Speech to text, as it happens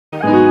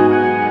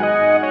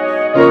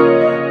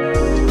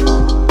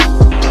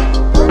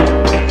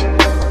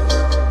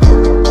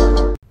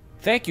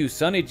Thank you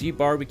Sunny G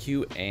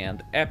Barbecue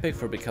and Epic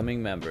for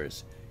becoming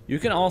members. You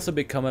can also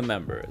become a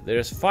member.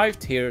 There's 5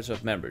 tiers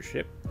of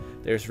membership.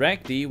 There's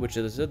Rank D, which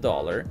is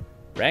 $1,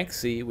 Rank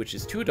C, which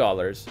is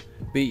 $2,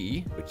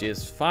 B, which is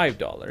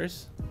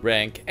 $5,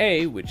 Rank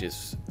A, which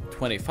is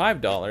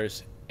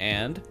 $25,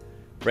 and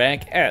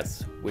Rank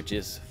S, which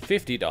is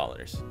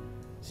 $50.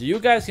 So you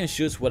guys can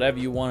choose whatever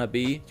you want to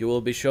be. You will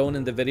be shown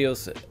in the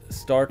video's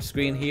start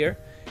screen here,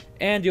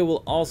 and you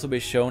will also be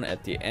shown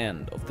at the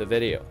end of the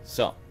video.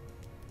 So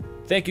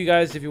thank you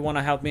guys. If you want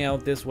to help me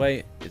out this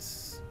way, it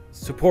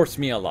supports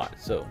me a lot,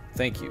 so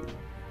thank you.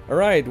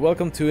 Alright,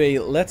 welcome to a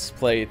Let's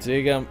Play.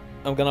 Today I'm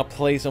gonna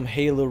play some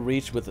Halo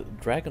Reach with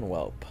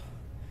DragonWhelp.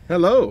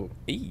 Hello.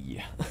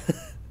 Hey.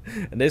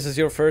 And this is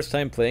your first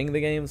time playing the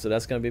game, so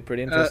that's gonna be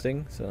pretty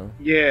interesting. So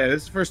yeah,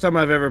 this is the first time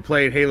I've ever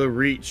played Halo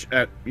Reach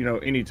at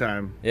any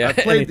time. Yeah, I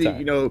played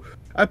anytime.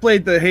 I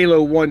played the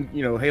Halo 1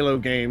 Halo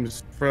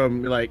games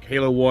from like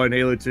Halo 1,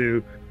 Halo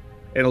 2,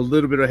 and a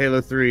little bit of Halo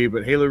 3,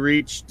 but Halo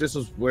Reach, this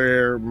is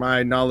where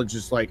my knowledge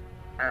is like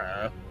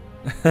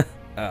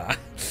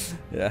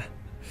yeah.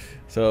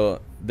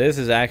 So this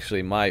is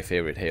actually my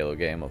favorite Halo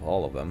game of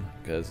all of them,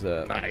 because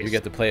nice. You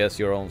get to play as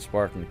your own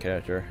Spartan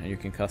character, and you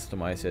can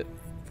customize it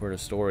for the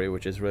story,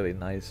 which is really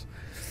nice.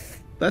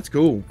 That's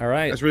cool. All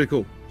right, that's really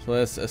cool. So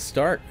let's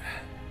start.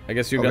 I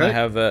guess you're gonna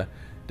have the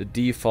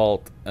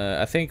default.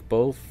 I think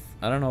both.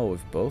 I don't know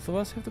if both of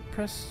us have to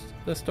press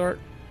the start.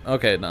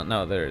 Okay,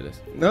 no, there it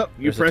is. Nope,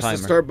 you press the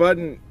start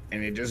button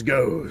and it just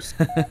goes.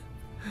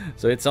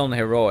 So it's on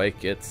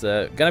heroic. It's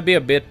gonna be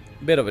a bit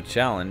of a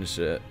challenge.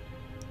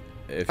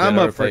 If I'm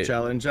up for a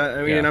challenge.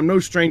 I mean, I'm no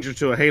stranger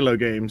to a Halo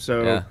game,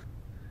 so yeah.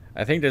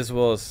 I think this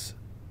was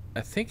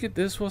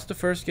the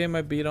first game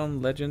I beat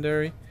on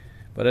Legendary,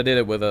 but I did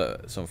it with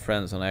some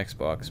friends on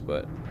Xbox.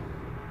 But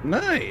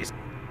nice.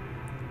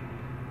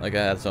 Like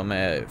I had some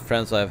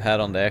friends I've had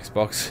on the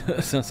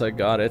Xbox since I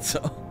got it,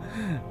 so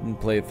and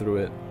played through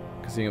it,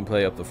 because you can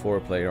play up to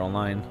 4-player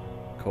online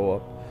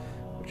co-op,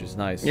 which is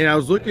nice. Yeah, I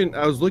was looking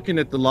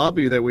at the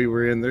lobby that we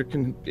were in.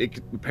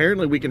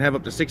 Apparently we can have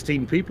up to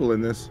 16 people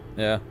in this.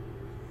 Yeah.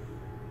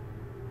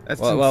 That's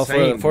well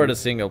insane. for the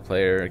single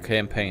player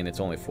campaign, it's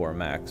only 4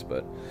 max,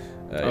 but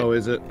oh,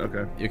 is it?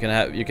 Okay. You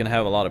can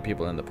have a lot of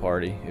people in the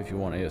party if you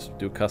want to just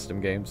do custom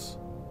games.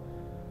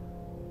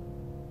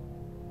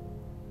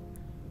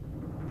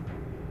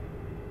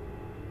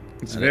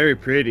 It's very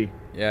pretty.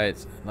 Yeah,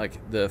 it's like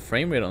the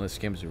frame rate on this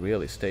game is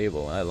really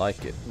stable, and I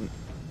like it.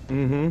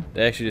 Mm-hmm.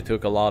 They actually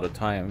took a lot of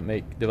time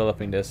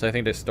developing this. I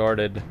think they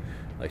started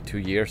like 2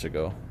 years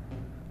ago.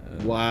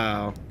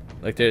 Wow.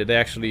 Like they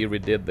actually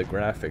redid the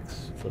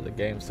graphics for the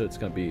game, so it's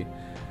gonna be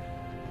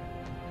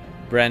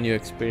brand new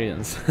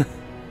experience.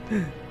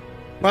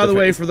 By the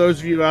way, for those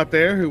of you out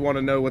there who want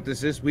to know what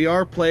this is, we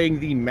are playing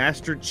the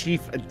Master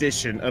Chief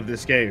edition of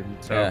this game.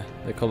 So. Yeah,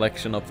 the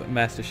collection of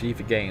Master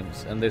Chief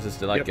games, and this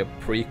is like a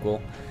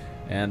prequel.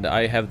 And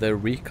I have the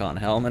Recon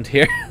helmet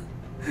here.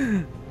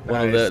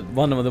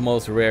 One of the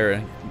most rare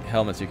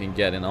helmets you can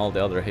get in all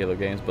the other Halo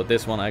games, but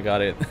this one I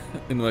got it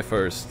in my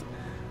first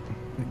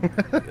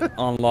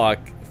unlock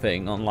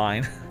thing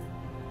online.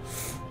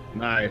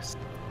 Nice.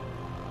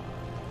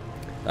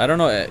 I don't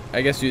know.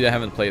 I guess you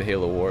haven't played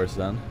Halo Wars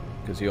then,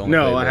 because you only.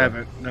 No, I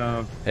haven't.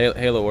 No.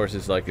 Halo Wars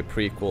is like a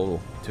prequel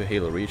to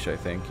Halo Reach, I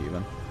think,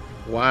 even.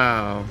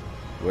 Wow.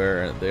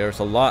 Where there's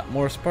a lot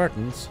more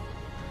Spartans,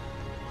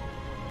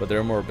 but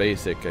they're more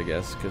basic, I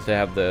guess, because they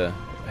have the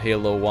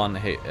Halo 1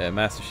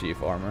 Master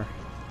Chief armor.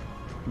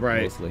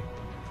 Right. Mostly.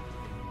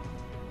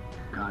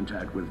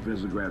 Contact with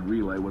Visegrad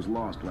Relay was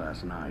lost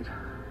last night.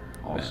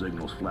 All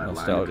signals flatlined at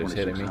Nostalgia's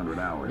hitting me 2600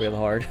 hours. real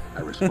hard.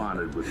 I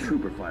responded with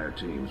trooper fire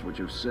teams, which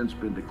have since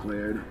been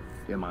declared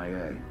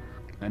MIA.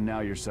 And now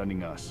you're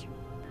sending us.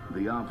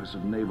 The Office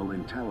of Naval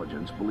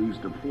Intelligence believes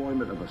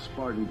deployment of a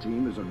Spartan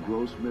team is a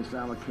gross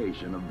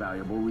misallocation of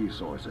valuable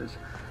resources.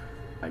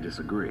 I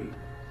disagree.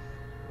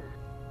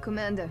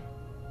 Commander.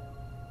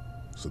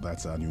 So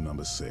that's our new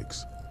number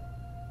 6.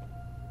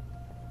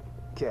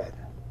 Cat,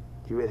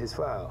 you read his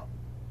file?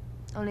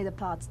 Only the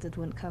parts that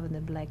weren't covered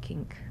in black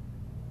ink.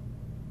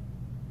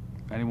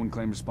 Anyone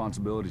claim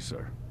responsibility,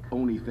 sir?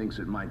 Oni thinks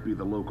it might be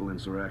the local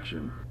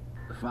insurrection.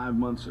 5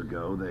 months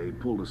ago, they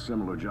pulled a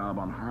similar job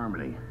on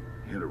Harmony.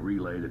 Hit a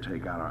relay to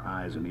take out our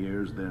eyes and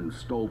ears, then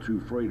stole 2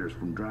 freighters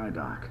from dry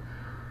dock.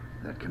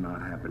 That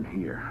cannot happen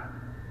here.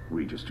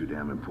 Reach is too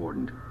damn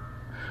important.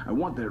 I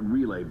want that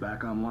relay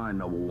back online,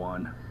 Noble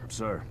One.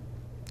 Sir,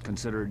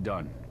 consider it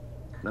done.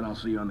 Then I'll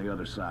see you on the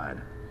other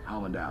side.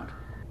 Holland out.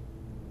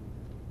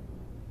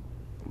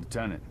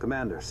 Lieutenant.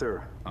 Commander,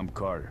 sir. I'm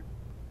Carter,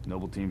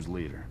 Noble Team's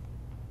leader.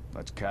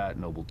 That's Cat,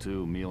 Noble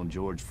 2, Emil and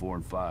George 4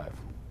 and 5.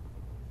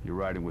 You're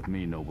riding with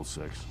me, Noble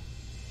 6.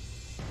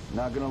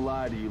 Not gonna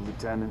lie to you,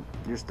 Lieutenant.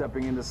 You're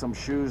stepping into some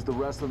shoes the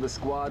rest of the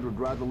squad would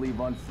rather leave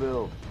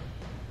unfilled.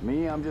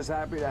 Me, I'm just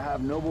happy to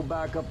have Noble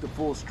back up to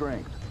full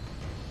strength.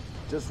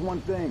 Just one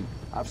thing,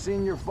 I've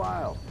seen your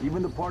file,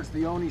 even the parts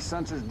the Oni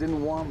sensors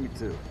didn't want me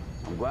to.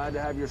 I'm glad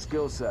to have your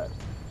skill set.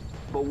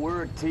 But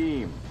we're a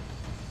team.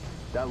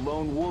 That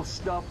lone wolf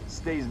stuff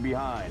stays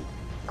behind.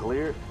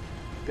 Clear?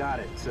 Got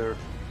it, sir.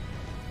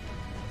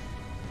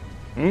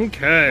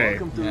 Okay.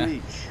 Welcome to Yeah.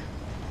 Reach.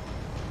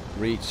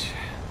 Reach.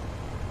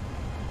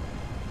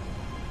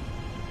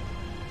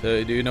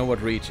 So, do you know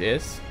what Reach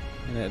is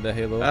in the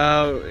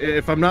Halo?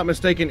 If I'm not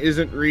mistaken,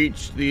 isn't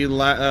Reach the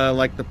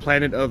like the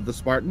planet of the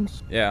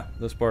Spartans? Yeah,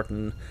 the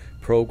Spartan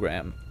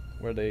program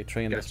where they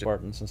train the Gotcha.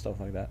 Spartans and stuff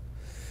like that.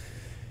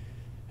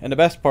 And the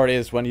best part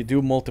is when you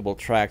do multiple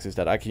tracks is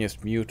that I can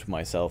just mute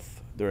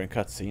myself during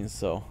cutscenes,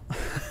 so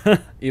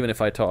even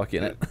if I talk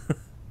in it.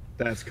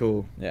 That's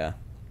cool. Yeah.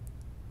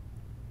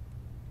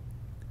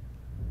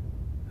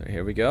 So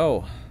here we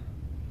go.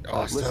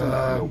 Listen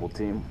up, Noble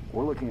Team.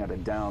 We're looking at a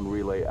down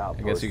relay I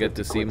outpost. guess you get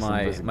to 50 see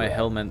clicks from my Visigoth.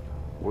 helmet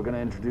We're gonna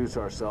introduce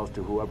ourselves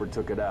to whoever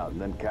took it out,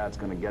 and then Cat's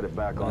gonna get it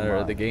back whenever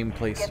online. the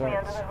gameplay Get me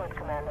under starts. the hood,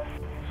 Commander.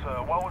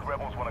 Sir, why would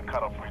rebels want to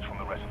cut off Reach from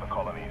the rest of the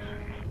colonies?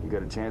 You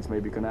get a chance,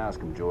 maybe you can ask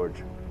him, George.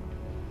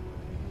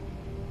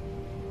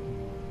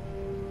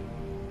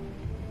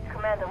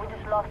 Commander, we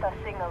just lost our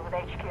signal with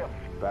HQ.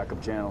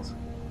 Backup channels.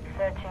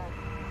 Searching.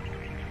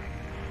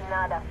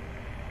 Nada.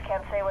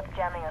 Can't say what's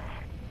jamming us.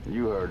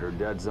 You heard her.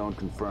 Dead zone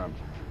confirmed.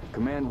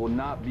 Command will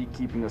not be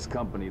keeping us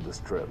company this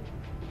trip.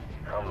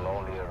 I'm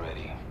lonely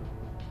already.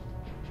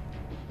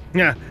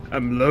 Yeah,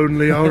 I'm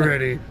lonely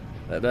already.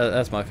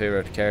 That's my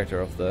favorite character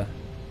of the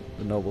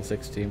Noble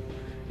 6 team,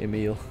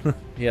 Emil.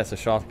 He has a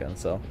shotgun,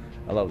 so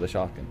I love the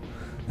shotgun.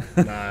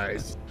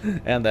 Nice.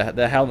 And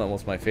the helmet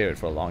was my favorite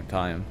for a long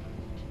time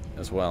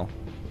as well.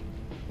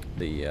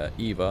 The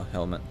Eva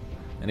helmet.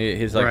 And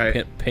he's like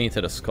Right.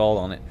 painted a skull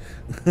on it.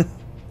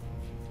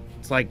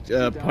 It's like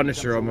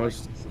Punisher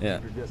almost. Yeah.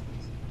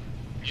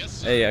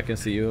 Hey, I can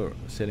see you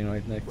sitting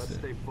right next Let's to it.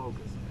 stay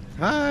focused.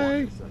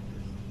 Hi.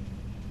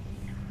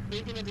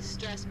 Reading a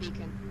distress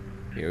beacon.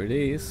 Here it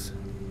is.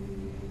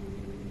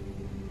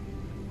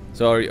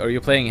 So are you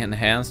playing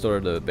enhanced or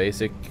the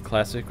basic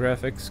classic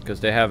graphics? Because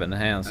they have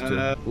enhanced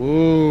too.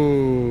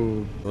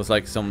 Ooh. It was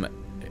like the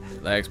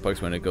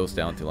Xbox when it goes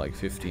down to like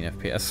 15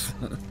 FPS.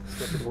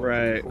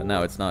 Right. But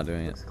now it's not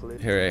doing it.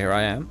 Here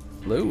I am.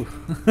 Hello.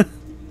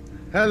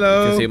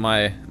 Hello. You can see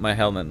my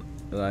helmet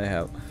that I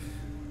have.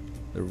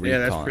 The Recon.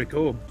 Yeah, that's pretty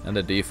cool. And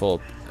the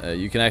default,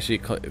 you can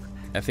actually,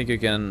 I think you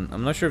can,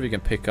 I'm not sure if you can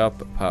pick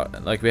up,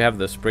 like we have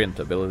the sprint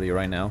ability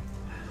right now.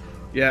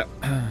 Yeah.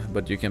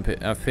 But you can,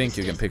 I think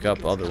you can pick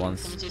up other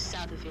ones. Just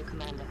south of you,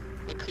 Commander.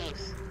 We're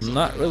close. I'm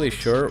not really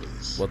sure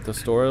what the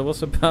story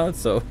was about,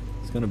 so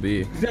it's gonna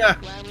be Yeah.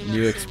 a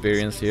new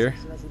experience here.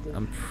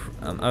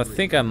 I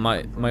think I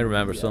might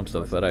remember some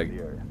stuff, but I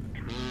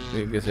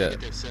guess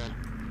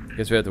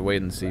we have to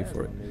wait and see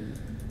for it.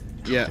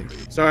 Yeah.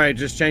 Sorry,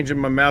 just changing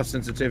my mouse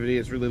sensitivity.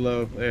 It's really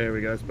low. There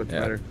we go. It's much Yeah.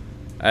 better.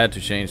 I had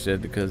to change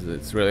it because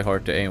it's really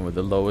hard to aim with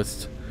the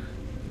lowest,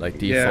 like,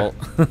 default.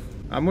 Yeah.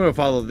 I'm gonna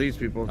follow these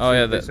people. Oh see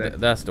yeah, what they say.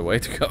 that's the way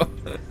to go.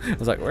 I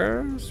was like,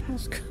 where am I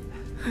supposed to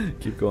go?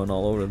 Keep going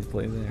all over the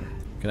place there.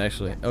 Can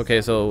actually,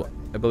 okay, so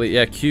I believe,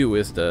 yeah, Q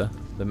is the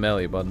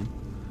melee button,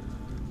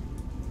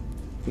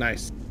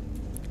 Nice.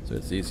 so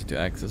it's easy to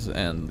access,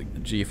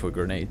 and G for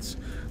grenades.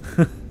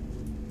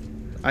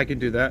 I can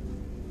do that.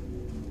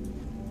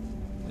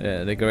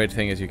 Yeah, the great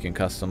thing is you can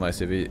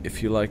customize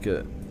if you like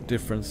a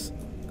difference,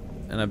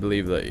 and I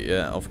believe that,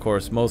 yeah, of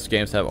course, most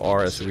games have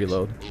R as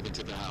reload. Move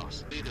into the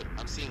house. Leader,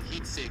 I'm seeing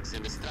heat sinks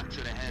in the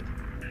structure ahead.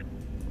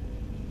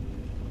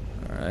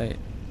 All right.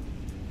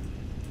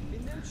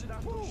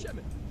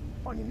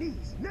 On your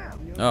knees, now.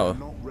 Oh.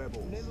 They're not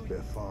rebels,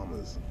 they're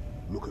farmers.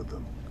 Look at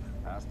them.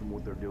 Ask them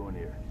what they're doing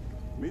here.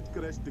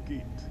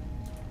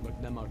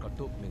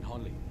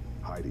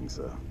 Hiding,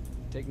 sir.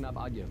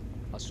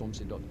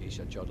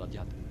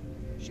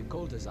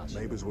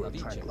 Neighbors were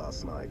attacked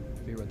last night.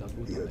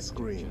 He heard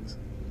screams,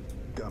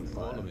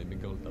 gunfire,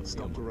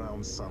 stopped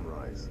around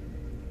sunrise.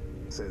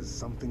 Says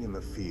something in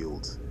the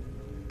fields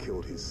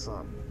killed his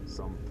son.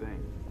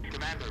 Something.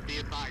 Commander, be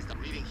advised,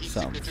 I'm reading heat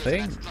Something. signatures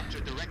in that structure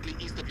directly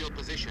east of your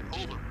position.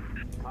 Over.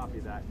 Copy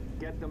that.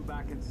 Get them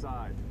back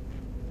inside.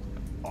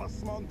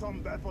 Osman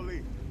Tom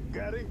Bethely,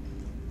 Gary.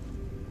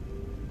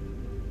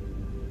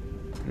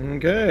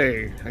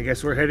 Okay. I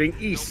guess we're heading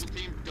east. Noble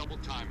team, double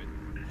time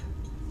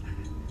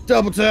it.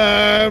 Double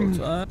time.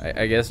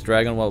 I guess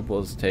DragonWhelp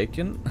was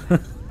taken.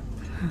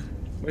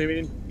 What do you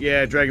mean?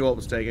 Yeah, DragonWhelp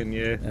was taken.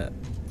 Yeah. Yeah.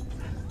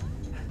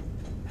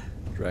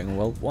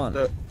 DragonWhelp won.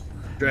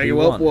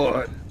 DragonWhelp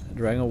won.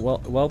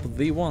 DragonWhelp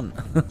the one.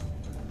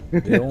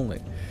 The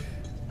only.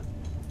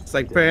 It's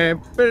like.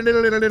 Commander, what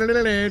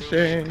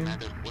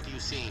are you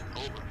seeing?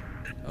 Over.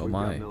 Oh We've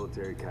my. got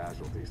military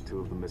casualties, 2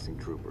 of the missing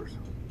troopers.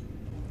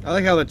 I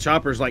like how the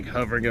chopper's like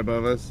hovering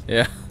above us.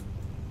 Yeah.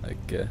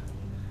 Like, you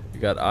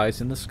got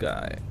eyes in the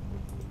sky.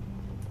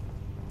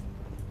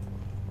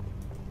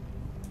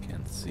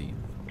 Can't see.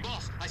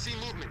 Boss, I see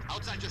movement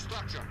outside your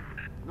structure.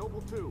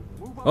 Noble 2,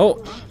 move up.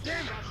 Oh!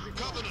 Damn it!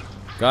 Covenant!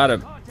 Got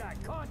him.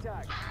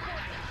 Contact!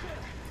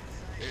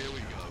 Here we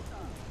go.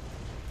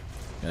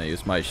 Can I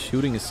use my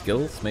shooting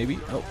skills, maybe?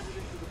 Oh.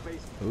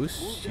 Oh,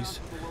 jeez.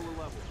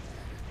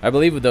 I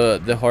believe with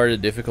the harder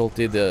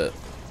difficulty, the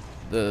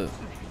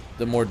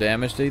more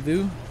damage they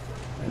do.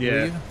 I Yeah.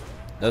 believe.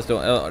 That's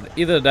the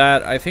either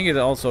that. I think it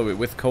also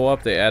with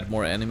co-op they add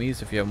more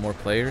enemies if you have more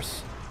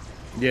players.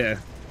 Yeah.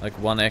 Like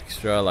one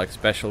extra like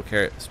special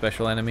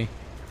enemy.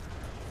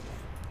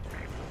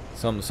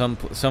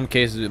 Some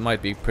cases it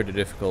might be pretty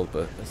difficult,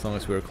 but as long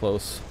as we're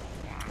close.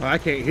 Oh, I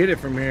can't hit it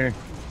from here.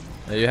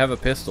 You have a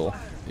pistol.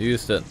 You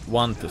use that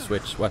one to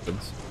switch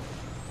weapons.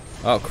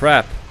 Oh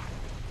crap!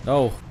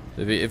 No.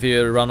 If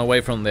you run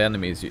away from the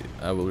enemies,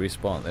 I will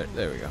respawn.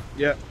 There we go.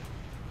 Yep.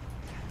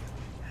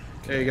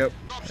 There you go.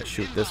 I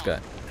shoot this guy.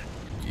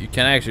 You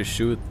can actually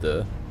shoot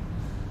the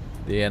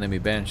enemy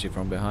banshee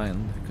from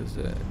behind because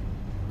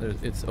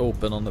it's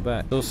open on the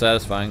back. So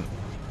satisfying.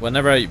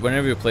 Whenever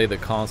you play the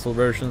console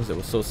versions, it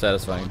was so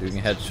satisfying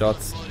doing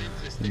headshots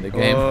in the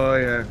game. Oh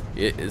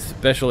yeah.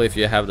 Especially if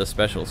you have the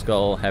special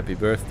skull "Happy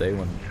Birthday"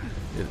 when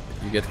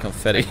you get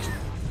confetti.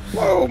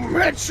 Boom!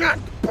 Headshot!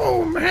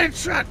 Boom!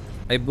 Headshot!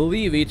 I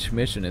believe each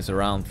mission is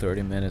around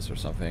 30 minutes or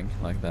something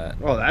like that.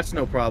 Oh, that's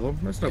no problem.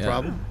 That's no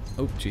problem.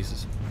 Oh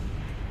Jesus.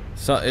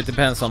 So it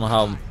depends on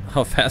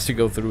how fast you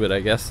go through it, I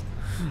guess.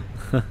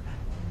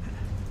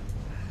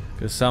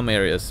 Because some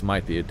areas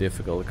might be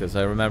difficult. Because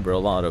I remember a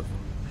lot of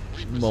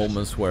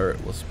moments where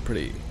it was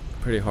pretty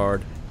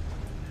hard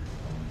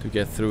to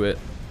get through it.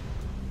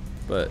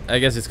 But I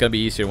guess it's gonna be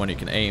easier when you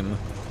can aim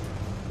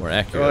more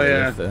accurately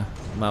with the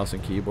mouse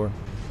and keyboard.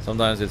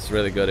 Sometimes it's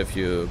really good if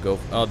you go.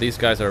 Oh, these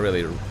guys are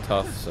really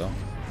tough. So.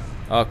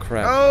 Oh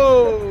crap.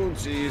 Oh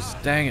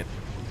jeez. Dang it.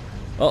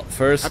 Well,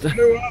 first. I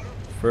blew up.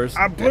 First.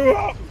 I blew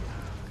up.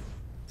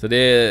 So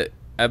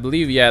I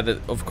believe, that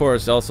of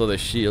course also the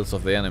shields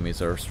of the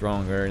enemies are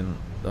stronger in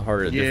the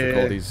harder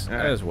difficulties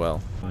as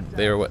well.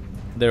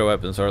 Their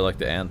weapons are like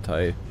the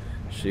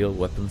anti-shield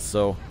weapons,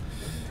 so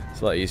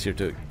it's a lot easier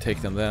to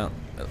take them down.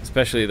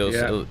 Especially those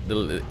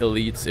the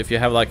elites. If you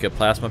have like a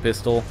plasma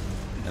pistol,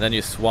 and then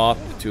you swap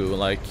to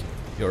like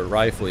your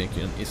rifle, you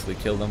can easily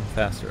kill them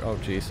faster. Oh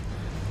jeez.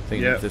 I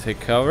think you need to take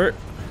cover.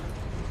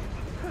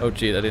 Oh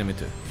gee, I didn't mean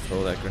to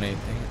throw that grenade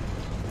thing.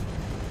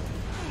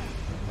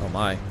 Oh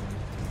my.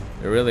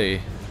 They're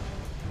really...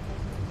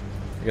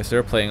 I guess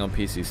they're playing on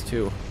PCs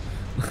too.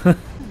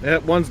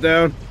 Yep, one's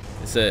down.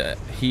 It's a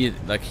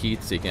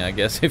heat seeking, I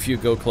guess, if you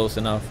go close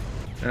enough.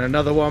 And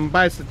another one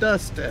bites the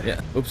dust.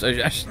 Yeah. Oops,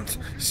 I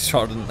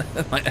shot in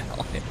my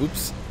ally.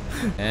 Oops.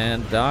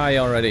 And die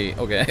already.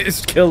 Okay, I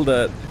just killed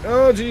that.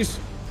 Oh jeez.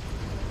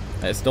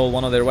 I stole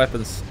one of their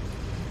weapons.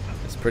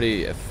 It's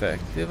pretty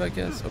effective, I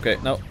guess. Okay,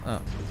 no.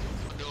 Oh.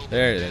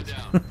 There it is.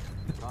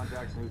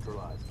 Contacts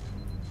neutralized.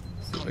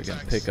 See if I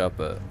can pick up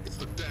a... It's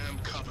the damn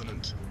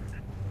Covenant.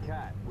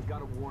 Cat, we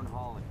gotta warn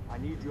Holland. I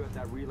need you at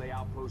that relay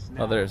outpost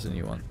now. Oh, there's a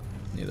new one.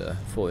 Need a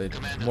fully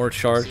more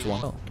charged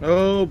one.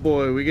 Oh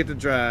boy, we get to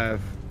drive.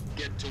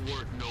 Get to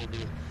work,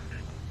 Noble.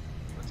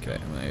 Okay,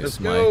 I'm gonna Let's use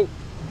go.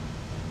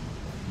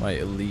 my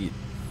elite.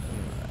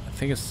 I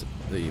think it's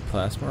the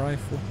plasma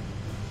rifle.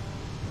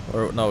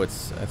 Or no, I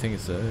think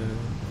it's a...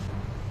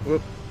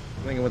 Whoop.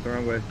 I think I went the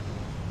wrong way.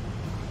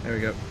 There we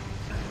go.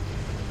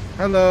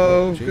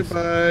 Hello. Oh,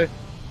 goodbye.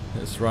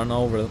 Just run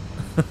over them.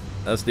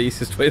 That's the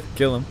easiest way to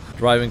kill them.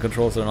 Driving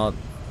controls are not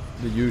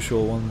the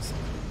usual ones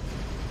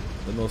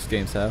that most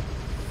games have.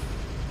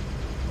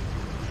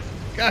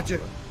 Gotcha.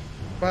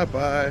 Bye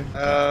bye.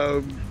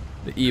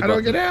 The E button. How do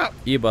I get out?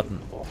 E button.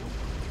 Oh,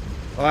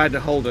 I had to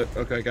hold it.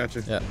 Okay,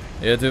 gotcha. Yeah,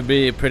 you have to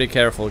be pretty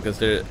careful because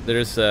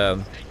there's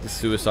the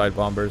suicide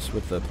bombers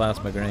with the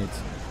plasma grenades.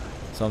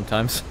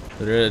 Sometimes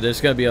there's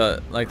gonna be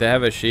like they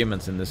have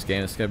achievements in this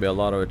game. It's gonna be a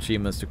lot of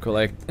achievements to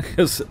collect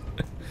because.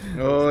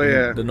 Oh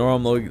yeah. The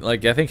normal,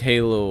 like I think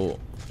Halo,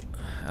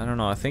 I don't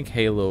know. I think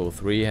Halo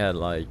 3 had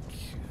like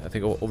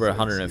over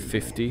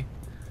 150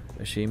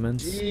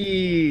 achievements.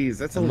 Jeez,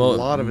 that's a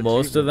lot of achievements.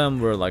 Most of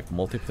them were like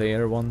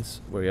multiplayer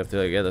ones where you have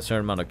to get a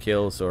certain amount of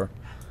kills or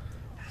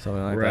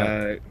something like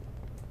that.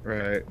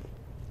 Right.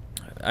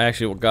 I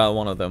actually got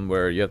one of them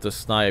where you have to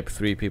snipe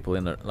 3 people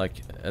in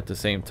like at the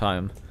same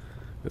time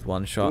with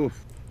one shot.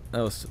 Oof.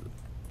 That was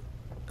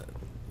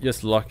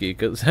just lucky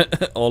because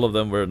all of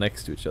them were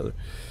next to each other.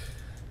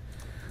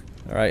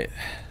 Alright,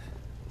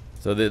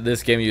 so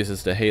this game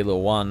uses the Halo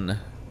 1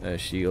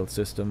 shield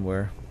system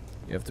where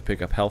you have to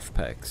pick up health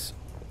packs.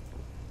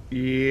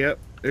 Yep,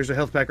 there's a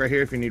health pack right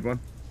here if you need one.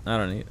 I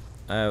don't need.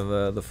 I have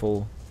the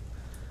full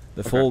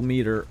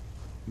meter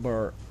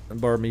bar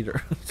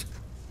meter.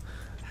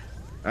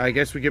 I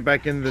guess we get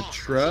back in the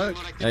truck.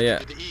 Yeah,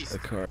 the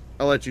car.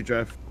 I'll let you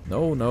drive.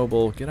 No,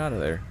 Noble, get out of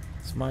there.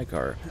 It's my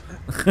car.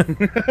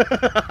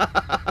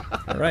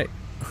 All right.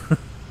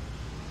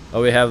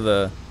 Oh, we have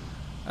the.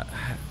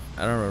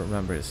 I don't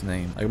remember his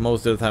name. Like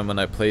most of the time when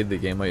I played the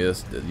game, I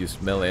just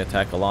used melee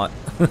attack a lot.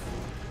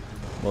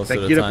 Most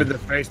of the get time. Up in the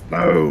face,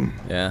 boom.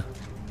 Yeah.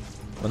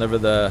 Whenever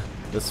the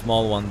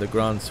small one, the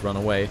grunts, run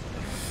away,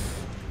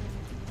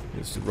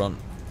 used to run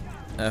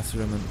after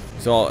them. And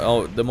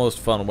so the most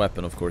fun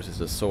weapon, of course, is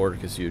the sword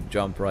because you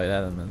jump right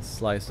at them and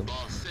slice them.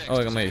 Oh,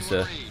 I'm gonna use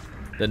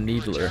the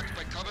needler.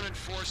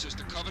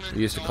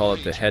 We used to call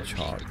it the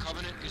hedgehog.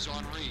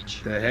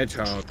 The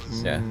hedgehog.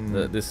 Yeah,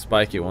 this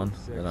spiky one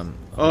that I'm.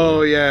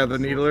 Oh yeah, the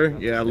needler.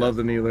 Yeah, I love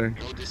the needler.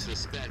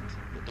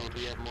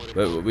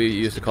 But we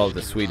used to call it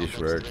the Swedish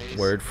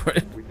word for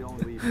it.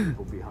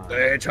 The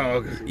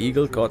hedgehog.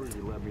 Eagle cut.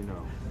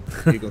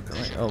 Eagle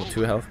cut. Oh,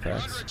 2 health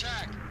packs.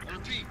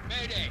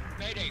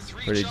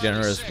 Pretty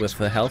generous with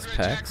the health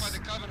packs.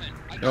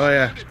 Oh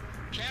yeah.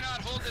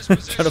 Trying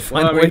to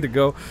find a way to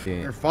go.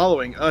 They're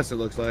following us, it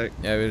looks like.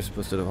 Yeah, we're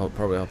supposed to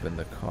probably hop in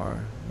the car.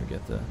 We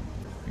get the.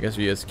 I guess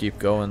we just keep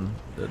going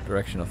the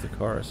direction of the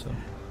car. So.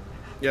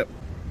 Yep.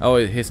 Oh,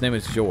 his name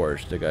is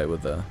George, the guy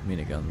with the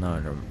minigun. Now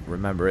I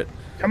remember it.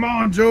 Come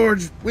on,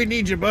 George. We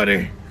need you,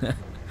 buddy.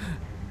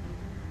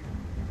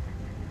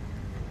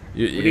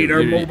 We need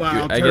our mobile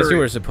I guess you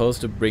were supposed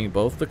to bring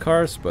both the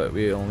cars, but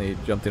we only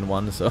jumped in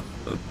one, so.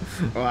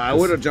 Well, I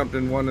would have jumped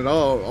in one at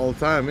all the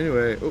time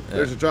anyway. Oh,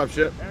 there's a drop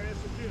ship.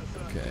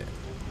 Okay.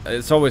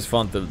 It's always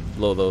fun to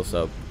blow those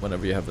up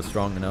whenever you have a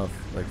strong enough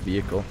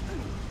vehicle.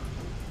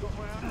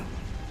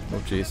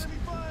 Oh jeez.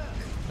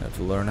 I have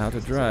to learn how to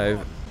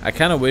drive. I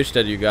kind of wish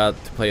that you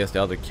got to play as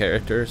the other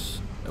characters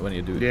when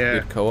you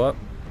do co-op,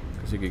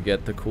 because you could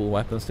get the cool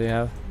weapons they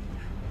have.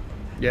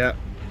 Yeah.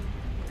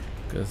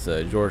 Because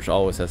George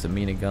always has a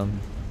minigun,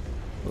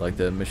 like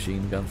the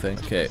machine gun thing.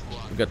 Okay,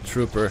 we got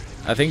Trooper.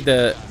 I think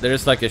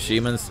there's like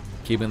achievements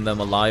keeping them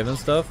alive and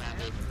stuff.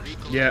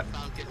 Yeah.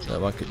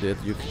 That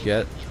you could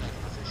get.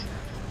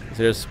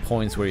 There's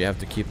points where you have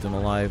to keep them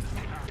alive.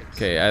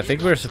 Okay, I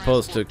think we're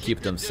supposed to keep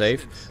them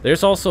safe.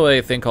 There's also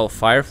a thing called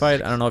Firefight.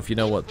 I don't know if you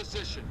know what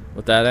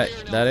that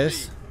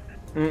is.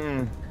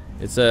 Mm-mm.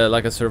 It's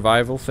like a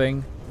survival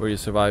thing where you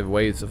survive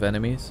waves of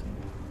enemies.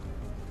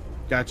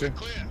 Gotcha.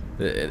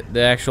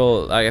 The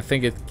actual, I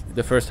think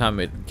the first time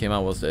it came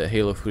out was the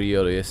Halo 3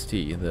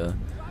 ODST, the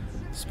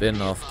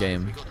spin-off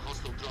game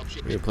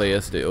where you play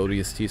as the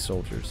ODST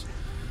soldiers.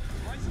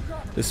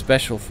 The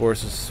special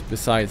forces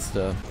besides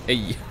the...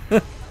 Hey!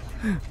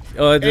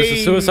 Oh, there's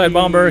a suicide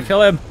bomber,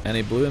 kill him! And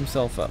he blew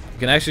himself up. You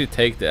can actually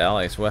take the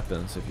allies'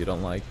 weapons if you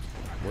don't like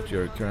what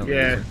you're currently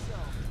using.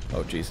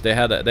 Oh jeez, they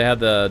had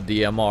the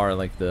DMR,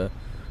 like the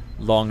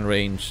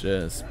long-range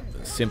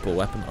simple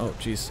weapon. Oh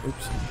jeez,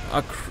 oops.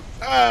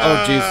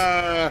 Oh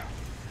jeez.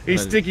 He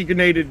sticky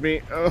grenaded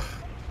me. Oh,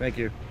 thank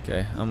you.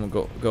 Okay, I'm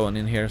going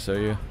in here so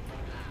you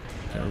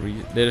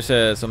can there's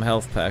some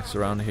health packs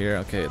around here.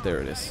 Okay, there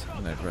it is.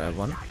 I'm gonna grab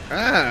one.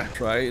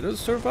 Try to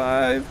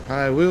survive.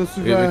 I will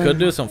survive. We could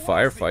do some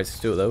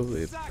firefights too. That would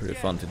be pretty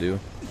fun to do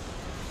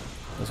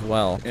as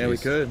well. Yeah, we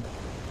could.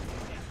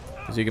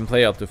 Because you can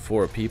play up to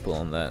 4 people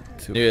on that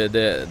too. Yeah,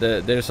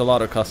 there's a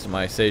lot of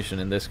customization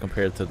in this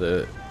compared to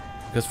the...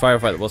 Because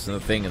firefight wasn't a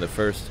thing in the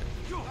first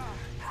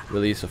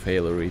release of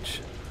Halo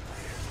Reach.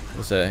 It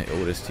was a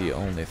ODST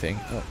only thing.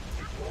 Oh.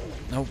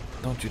 No,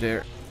 don't you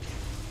dare.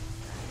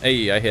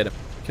 Hey, I hit him.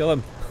 Kill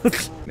him.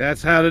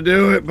 That's how to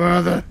do it,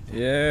 brother.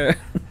 Yeah.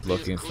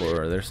 Looking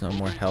for... There's no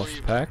more health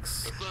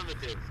packs.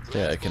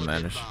 Yeah, I can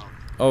manage.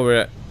 Oh,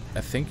 I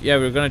think... Yeah,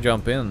 we're gonna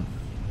jump in.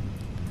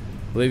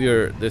 I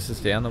believe this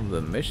is the end of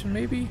the mission,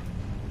 maybe?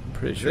 I'm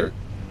pretty sure.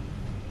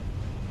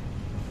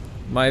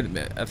 I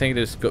think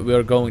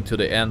we're going to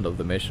the end of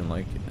the mission,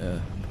 like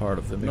part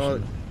of the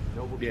mission.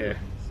 Yeah.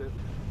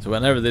 So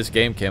whenever this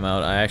game came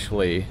out, I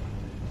actually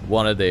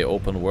wanted the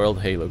open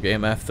world Halo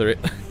game after it.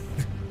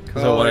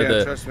 Because I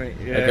wanted trust me.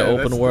 Yeah, like an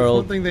open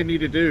world. That's one thing they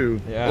need to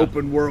do. Yeah.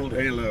 Open world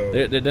Halo.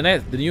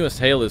 The newest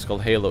Halo is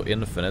called Halo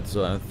Infinite,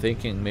 so I'm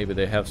thinking maybe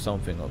they have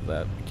something of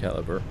that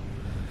caliber.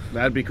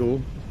 That'd be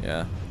cool.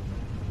 Yeah.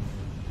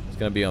 It's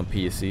gonna be on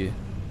PC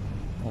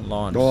on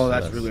launch. Oh,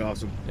 that's really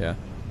awesome. Yeah.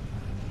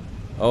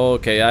 Oh,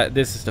 okay.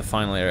 This is the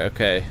final area.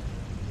 Okay.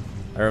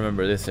 I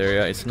remember this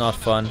area. It's not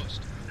fun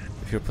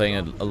if you're playing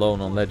it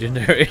alone on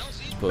Legendary.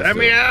 Let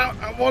me out!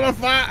 I wanna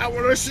fight! I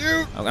wanna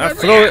shoot! I'm gonna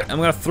throw it! I'm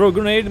gonna throw a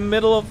grenade in the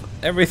middle of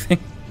everything.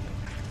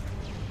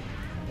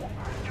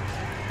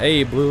 Hey,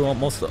 you blew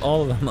almost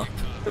all of them up.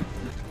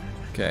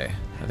 Okay,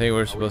 I think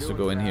we're supposed to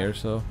go in here,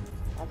 so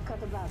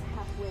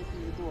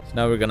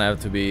now we're gonna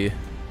have to be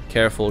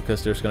careful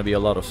because there's gonna be a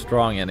lot of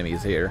strong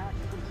enemies here.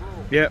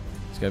 Yep.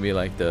 It's gonna be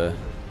like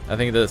I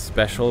think the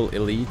special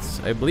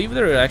elites. I believe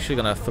they're actually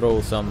gonna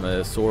throw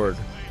some sword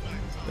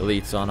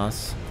elites on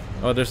us.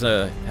 Oh, there's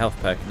a health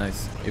pack.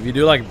 Nice. If you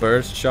do like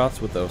burst shots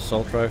with the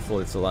assault rifle,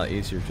 it's a lot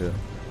easier to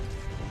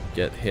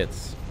get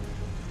hits.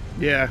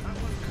 Yeah.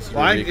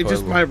 Well, it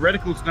just my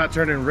reticle's not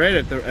turning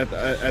red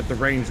at the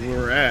range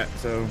we're at.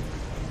 So.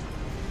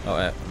 Oh,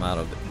 I'm out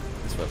of it.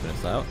 This weapon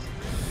is out.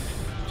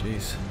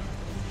 Jeez.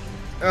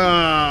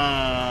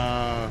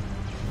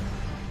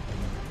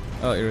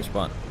 Oh, you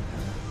respawn.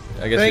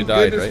 I guess you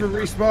died, right? Thank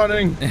goodness for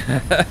respawning.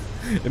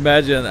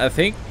 Imagine, I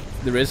think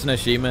there is an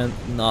achievement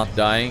not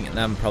dying, and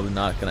I'm probably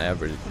not gonna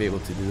ever be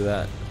able to do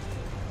that.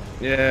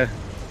 Yeah.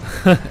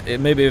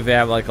 Maybe if we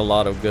have like a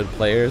lot of good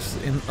players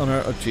on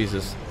our... Oh,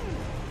 Jesus.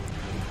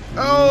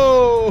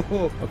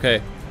 Oh!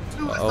 Okay.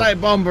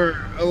 Suicide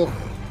bomber. Oh.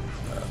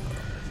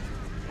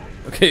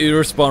 Okay, you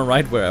respawn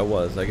right where I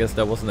was. I guess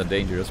that wasn't a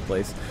dangerous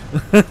place.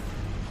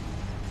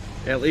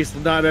 At least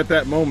not at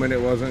that moment,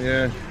 it wasn't,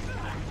 yeah.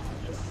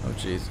 Oh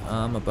jeez,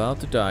 I'm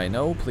about to die.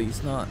 No,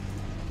 please not.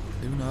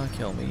 Do not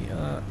kill me.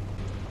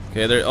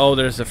 Okay, there. Oh,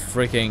 there's a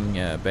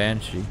freaking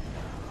banshee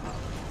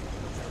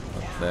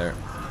up there.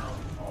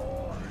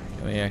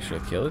 Can we actually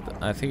kill it?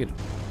 I think it.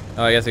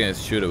 Oh, I guess I can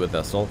shoot it with the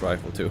assault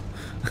rifle too.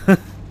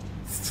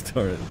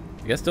 Started.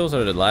 I guess those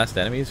are the last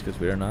enemies because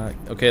we're not.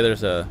 Okay,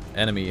 there's a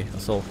enemy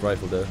assault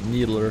rifle, the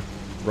needler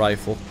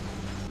rifle.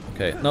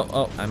 Okay, no.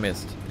 Oh, I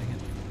missed. Dang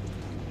it.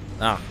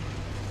 Ah,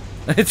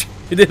 it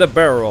did a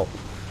barrel roll.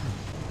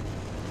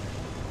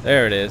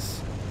 There it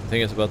is. I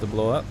think it's about to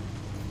blow up.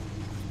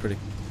 It's pretty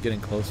getting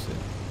close to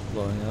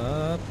blowing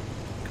up.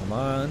 Come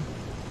on.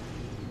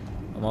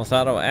 Almost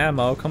out of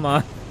ammo. Come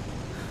on.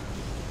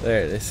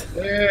 There it is.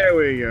 There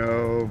we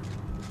go.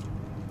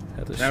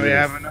 Now we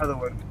have another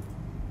one.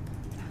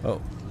 Oh,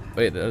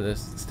 wait,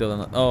 there's still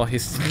another. Oh,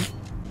 he's.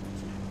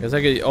 Guess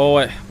I could.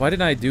 Oh, why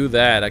didn't I do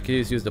that? I could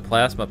just use the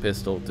plasma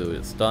pistol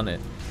to stun it.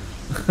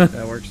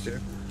 That works too.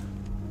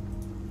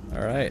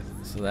 All right,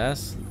 so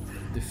that's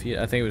defeat.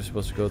 I think we're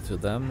supposed to go to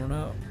them or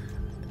not.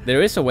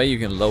 There is a way you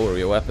can lower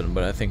your weapon,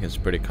 but I think it's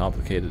pretty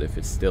complicated if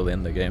it's still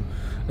in the game.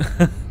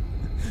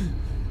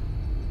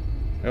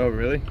 Oh,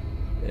 really?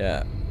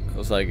 Yeah, it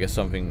was like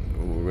something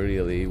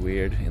really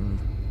weird in,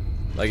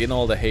 like in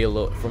all the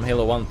Halo, from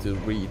Halo 1 to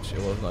Reach. It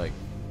was like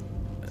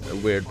a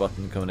weird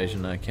button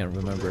combination I can't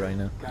remember right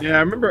now. Yeah, I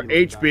remember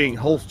H being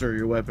holster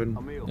your weapon.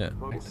 Yeah.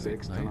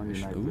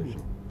 Ooh,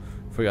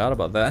 forgot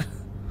about that.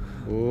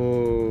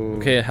 Ooh.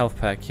 Okay, a health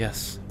pack.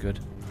 Yes, good.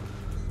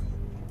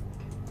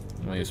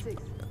 I'm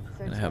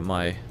gonna have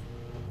my.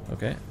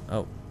 Okay.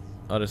 Oh,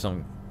 there's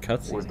some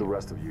cuts. Where's the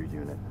rest of your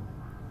unit?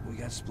 We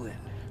got split.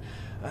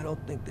 I don't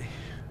think they.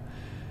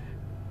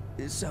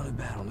 It sounded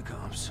bad on the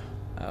comms.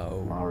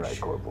 Oh. All right,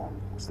 Corporal.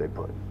 Stay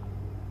put.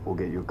 We'll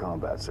get you a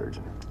combat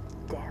surgeon.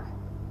 Damn.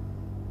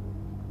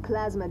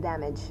 Plasma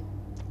damage.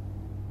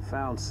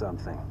 Found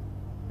something.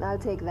 I'll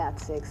take that,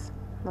 6.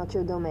 Not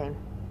your domain.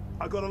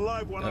 I got a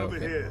live one over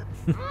here.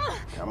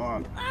 Come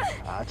on.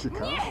 Out you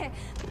come.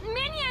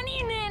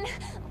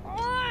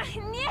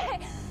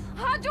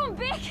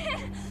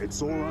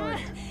 It's all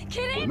right.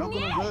 We're not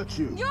gonna hurt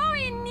you.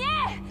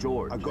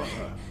 George. I got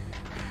her.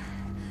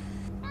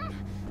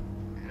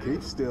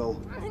 Keep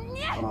still,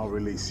 and I'll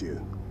release you.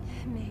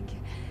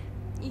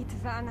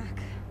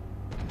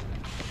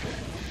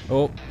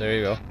 Oh, there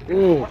you go.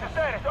 Ooh.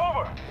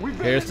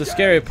 Here's the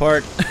scary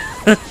part.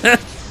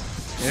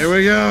 Here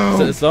we go.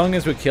 So as long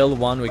as we kill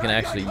one, we can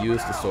actually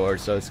use the sword,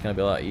 so it's gonna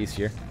be a lot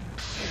easier.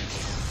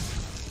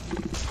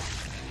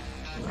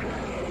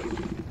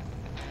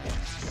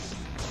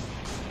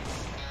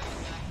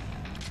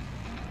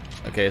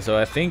 Okay, so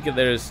I think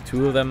there's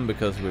 2 of them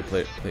because we're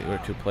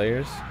 2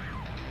 players.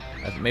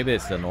 Maybe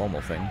it's the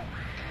normal thing.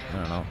 I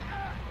don't know.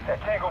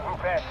 Tango Group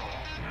has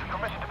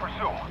permission to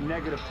pursue.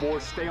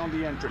 -4, stay on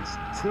the entrance.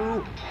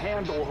 2,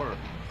 handle her.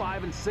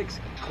 5 and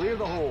 6, clear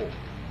the hole.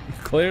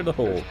 Clear the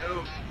hole.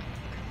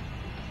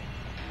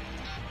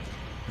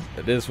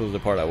 This was the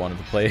part I wanted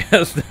to play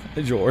as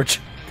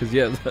George, because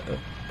yeah,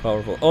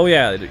 powerful. Oh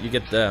yeah, you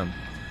get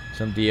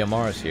some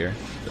DMRs here,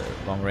 the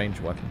long range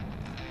weapon.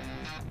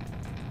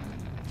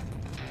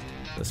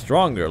 The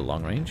stronger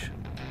long range.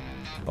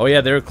 Oh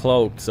yeah, they're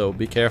cloaked, so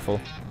be careful.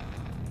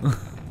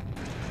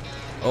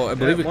 Oh, I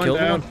believe we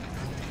killed one.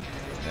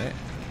 Okay.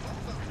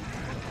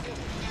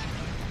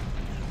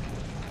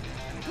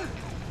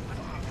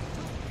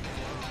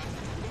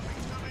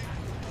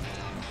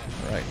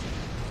 All right.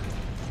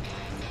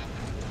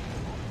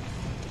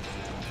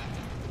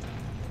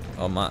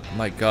 Oh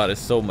my god,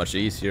 it's so much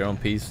easier on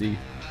PC.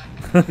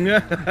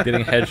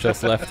 Getting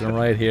headshots left and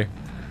right here.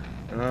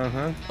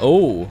 Uh-huh.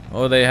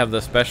 Oh, they have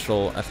the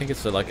special, I think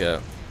it's like a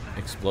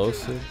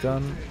explosive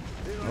gun.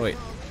 Oh, wait.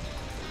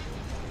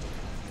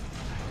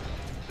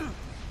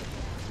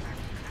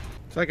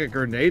 It's like a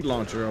grenade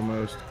launcher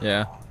almost.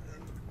 Yeah.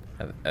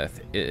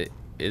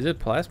 Is it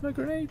plasma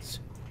grenades?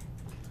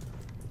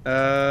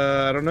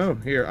 I don't know.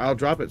 Here, I'll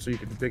drop it so you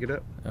can pick it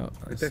up. Oh,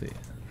 let's see.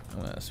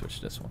 I'm gonna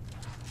switch this one.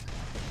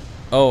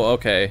 Oh,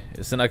 okay.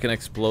 It's like an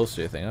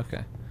explosive thing.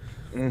 Okay.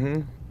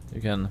 Mm-hmm.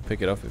 You can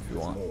pick it up if you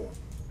want.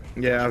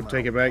 Yeah, I'll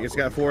take it back. It's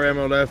got 4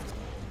 ammo left.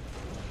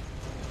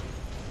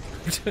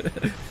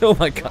 Oh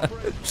my god.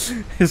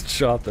 He's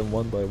shot them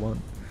one by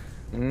one.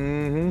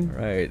 Mm-hmm.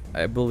 Right.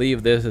 I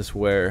believe this is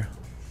where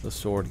the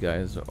sword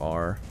guys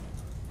are,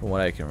 from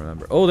what I can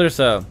remember. Oh, there's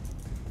a...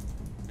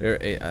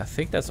 I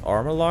think that's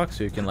armor lock,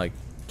 so you can like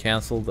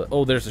cancel the...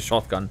 Oh, there's a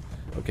shotgun.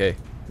 Okay.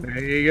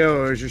 There you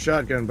go. There's your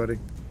shotgun, buddy.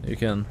 You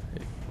can...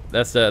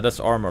 That's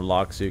armor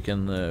lock, so you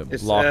can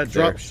it's lock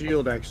drop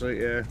shield,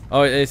 actually, yeah.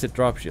 Oh, is it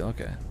drop shield?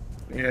 Okay.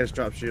 Yeah, it's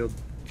drop shield.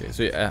 Okay,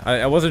 so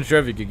I wasn't sure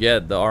if you could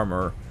get the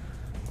armor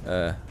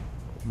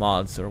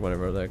mods or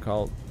whatever they're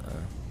called.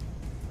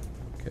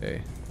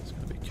 Okay, just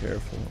gotta be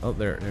careful. Oh,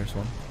 there's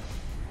one.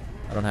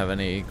 I don't have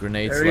any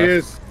grenades left. There he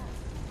is.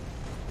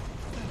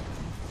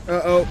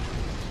 Uh-oh.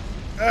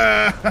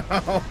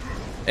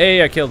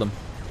 Hey, I killed him.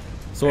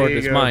 Sword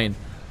is go. mine.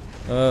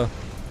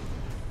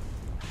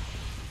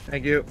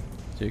 Thank you.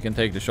 So you can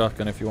take the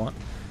shotgun if you want.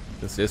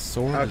 Does his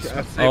sword?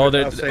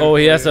 Oh,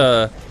 he has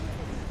a.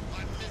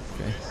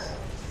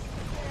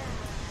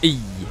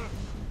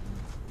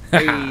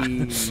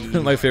 Okay.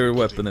 My favorite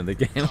weapon in the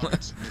game. I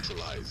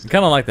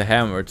kind of like the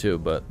hammer too,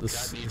 but the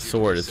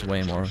sword is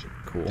way more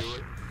cool.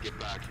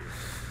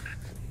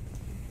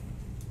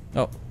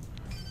 Oh,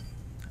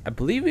 I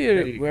believe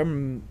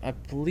I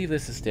believe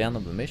this is the end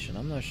of the mission.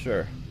 I'm not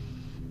sure.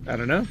 I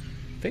don't know.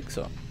 I think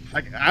so.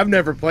 I've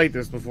never played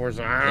this before,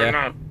 so I don't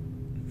know.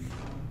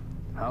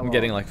 I'm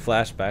getting like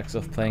flashbacks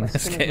of playing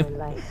this game.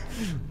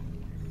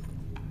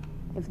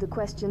 If the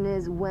question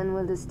is when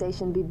will the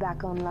station be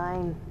back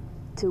online,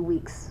 2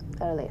 weeks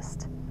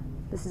earliest.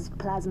 This is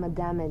plasma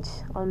damage.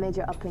 All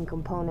major uplink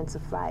components are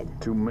fried.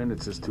 2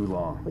 minutes is too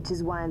long. Which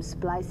is why I'm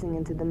splicing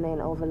into the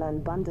main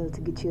overland bundle to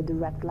get you a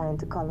direct line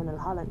to Colonel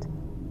Holland.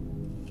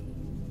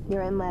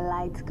 You're in my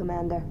light,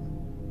 Commander.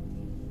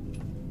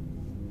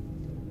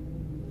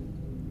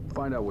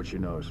 Find out what she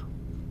knows.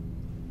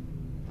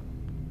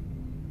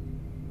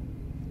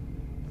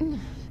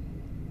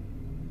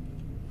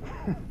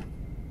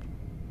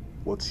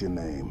 What's your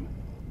name?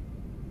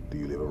 Do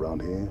you live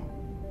around here?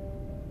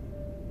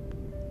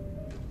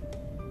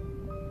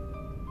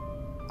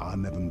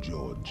 Arnevin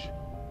George.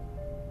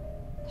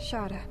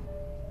 Shada.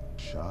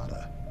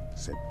 Shada.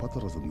 C'est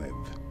Nev.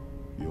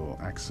 Your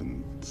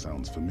accent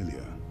sounds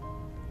familiar.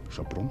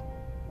 Chapron?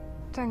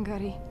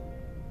 Tangari.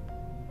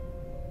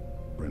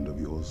 Friend of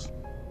yours?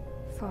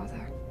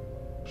 Father.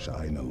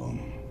 Shine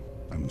along.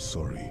 I'm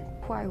sorry.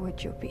 Why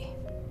would you be?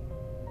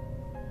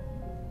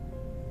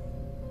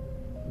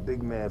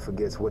 Big man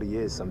forgets what he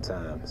is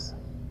sometimes.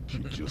 She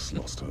just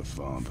lost her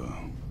father.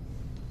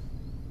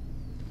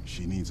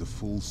 She needs a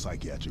full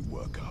psychiatric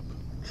workup.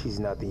 She's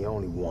not the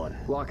only one.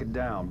 Lock it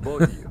down,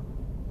 both of you.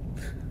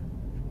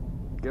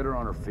 Get her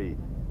on her feet.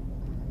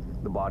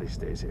 The body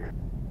stays here.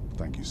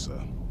 Thank you, sir.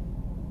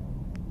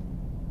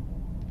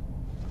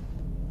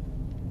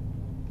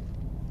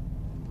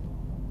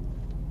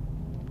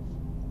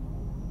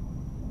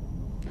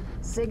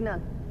 Signal.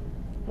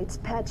 It's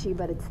patchy,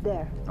 but it's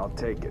there. I'll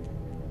take it.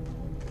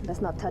 Let's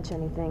not touch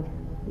anything.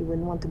 You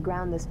wouldn't want to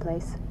ground this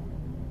place.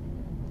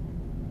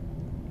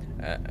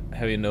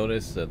 Have you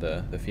noticed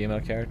the female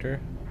character?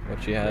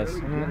 What she has?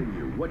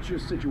 What's your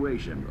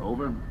situation?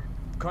 Over?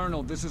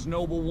 Colonel, this is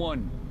Noble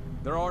 1.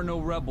 There are no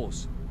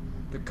rebels.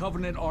 The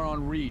Covenant are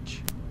on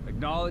Reach.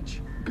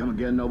 Acknowledge? Come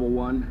again, Noble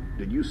 1.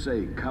 Did you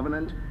say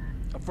Covenant?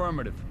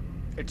 Affirmative.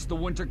 It's the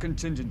winter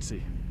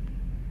contingency.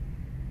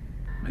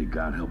 May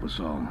God help us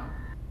all.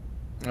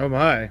 Oh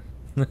my.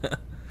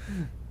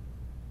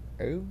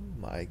 Oh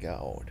my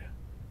God.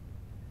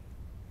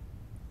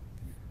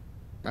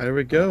 There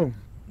we go.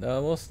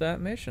 That was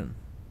that mission.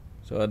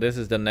 So this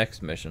is the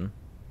next mission.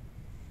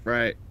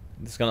 Right.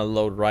 It's gonna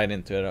load right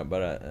into it,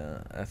 but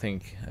I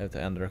think I have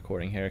to end the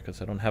recording here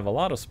because I don't have a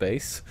lot of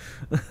space.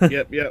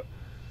 Yep.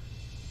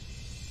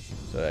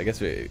 So I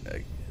guess I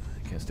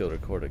can still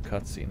record a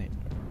cutscene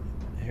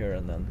here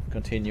and then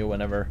continue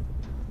whenever.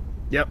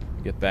 Yep.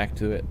 Get back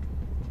to it.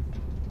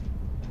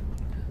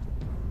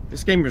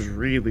 This game is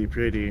really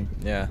pretty.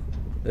 Yeah,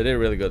 they did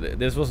really good.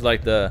 This was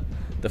like the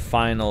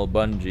final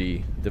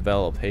Bungie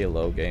developed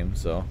Halo game,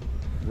 so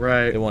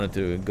right. They wanted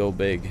to go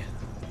big.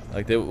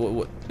 Like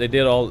they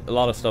did a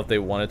lot of stuff they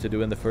wanted to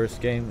do in the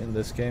first game in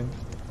this game,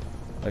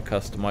 like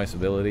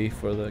customizability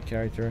for the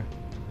character.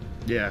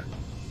 Yeah.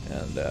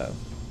 And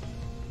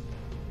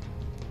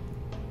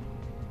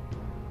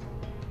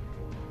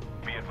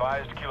be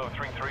advised, Kilo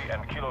 3-3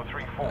 and Kilo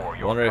 3-4.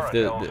 I wonder if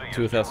the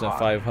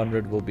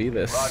 2500 will be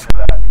this.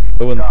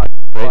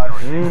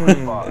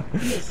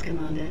 Yes,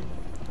 Commander.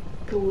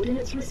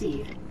 Coordinates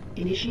received.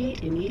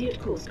 Initiate immediate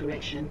course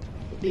correction.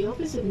 The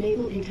Office of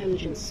Naval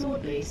Intelligence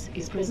Sword Base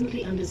is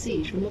presently under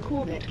siege from a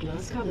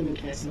Corvette-class Covenant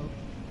vessel.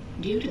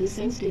 Due to the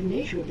sensitive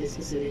nature of this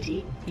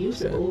facility,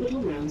 use of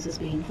orbital rounds has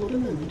been, for the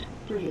moment,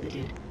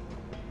 prohibited.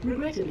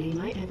 Regrettably,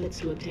 my efforts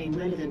to obtain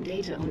relevant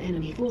data on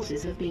enemy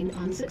forces have been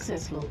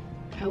unsuccessful.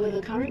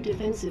 However, current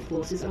defensive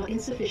forces are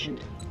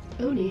insufficient.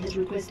 ONI has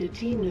requested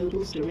Team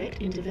Noble's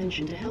direct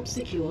intervention to help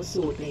secure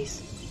Sword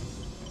Base.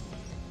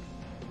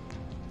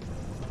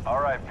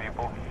 Alright,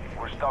 people.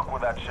 We're stuck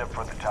with that ship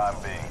for the time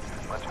being.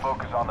 Let's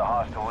focus on the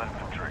hostile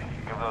infantry.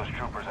 Give those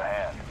troopers a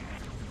hand.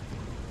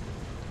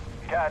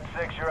 Cat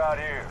 6, you're out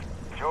here.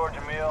 George,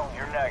 Emil,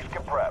 you're next.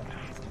 Get prepped.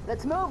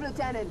 Let's move,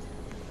 Lieutenant.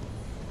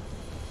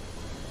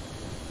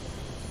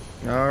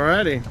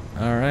 Alrighty.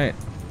 Alright.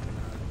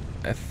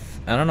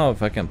 I don't know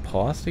if I can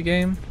pause the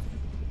game.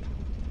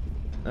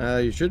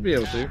 You should be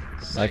able to.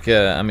 Like,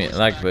 I mean,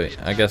 like,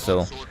 I guess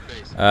so.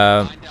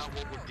 I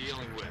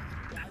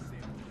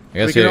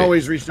guess we can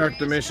always restart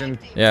the mission.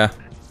 Yeah,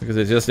 because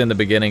it's just in the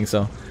beginning,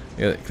 so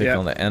you gotta click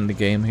on the end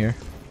game here.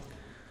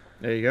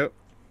 There you go.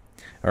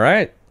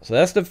 Alright, so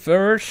that's the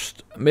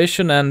first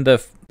mission and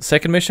the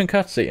second mission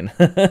cutscene.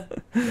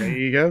 There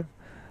you go.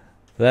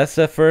 That's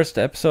the first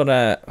episode.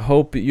 I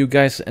hope you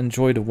guys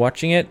enjoyed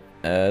watching it.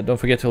 Don't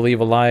forget to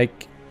leave a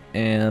like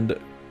and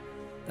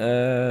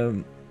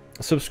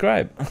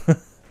subscribe.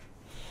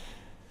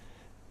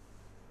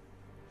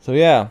 So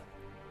yeah,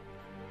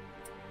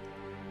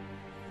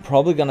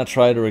 probably gonna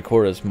try to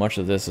record as much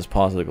of this as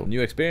possible.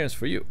 New experience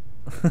for you.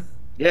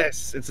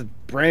 Yes, it's a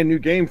brand new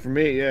game for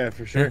me. Yeah,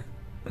 for sure.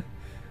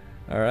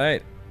 All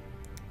right.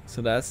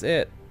 So that's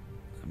it.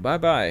 Bye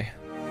bye.